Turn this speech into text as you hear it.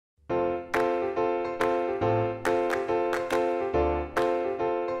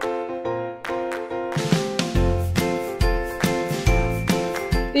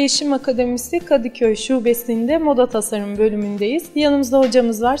Değişim Akademisi Kadıköy Şubesi'nde Moda Tasarım bölümündeyiz. Yanımızda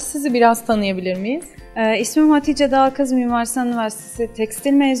hocamız var. Sizi biraz tanıyabilir miyiz? İsmim Hatice Dağkız, Mimar Sinan Üniversitesi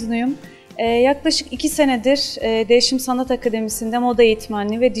Tekstil mezunuyum. Yaklaşık 2 senedir Değişim Sanat Akademisi'nde moda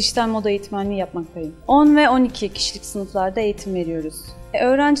eğitmenliği ve dijital moda eğitmenliği yapmaktayım. 10 ve 12 kişilik sınıflarda eğitim veriyoruz.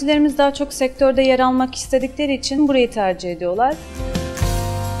 Öğrencilerimiz daha çok sektörde yer almak istedikleri için burayı tercih ediyorlar.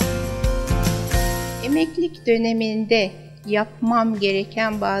 Emeklilik döneminde yapmam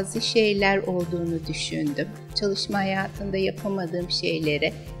gereken bazı şeyler olduğunu düşündüm. Çalışma hayatında yapamadığım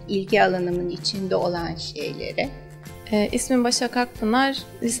şeylere, ilgi alanımın içinde olan şeylere. İsmim Başak Akpınar,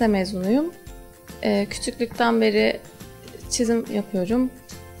 lise mezunuyum. Küçüklükten beri çizim yapıyorum.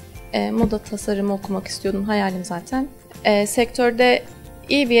 Moda tasarımı okumak istiyordum, hayalim zaten. Sektörde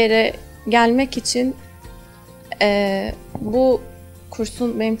iyi bir yere gelmek için bu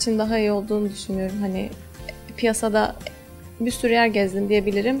kursun benim için daha iyi olduğunu düşünüyorum. Hani piyasada bir sürü yer gezdim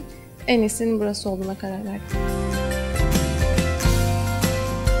diyebilirim. En iyisinin burası olduğuna karar verdim.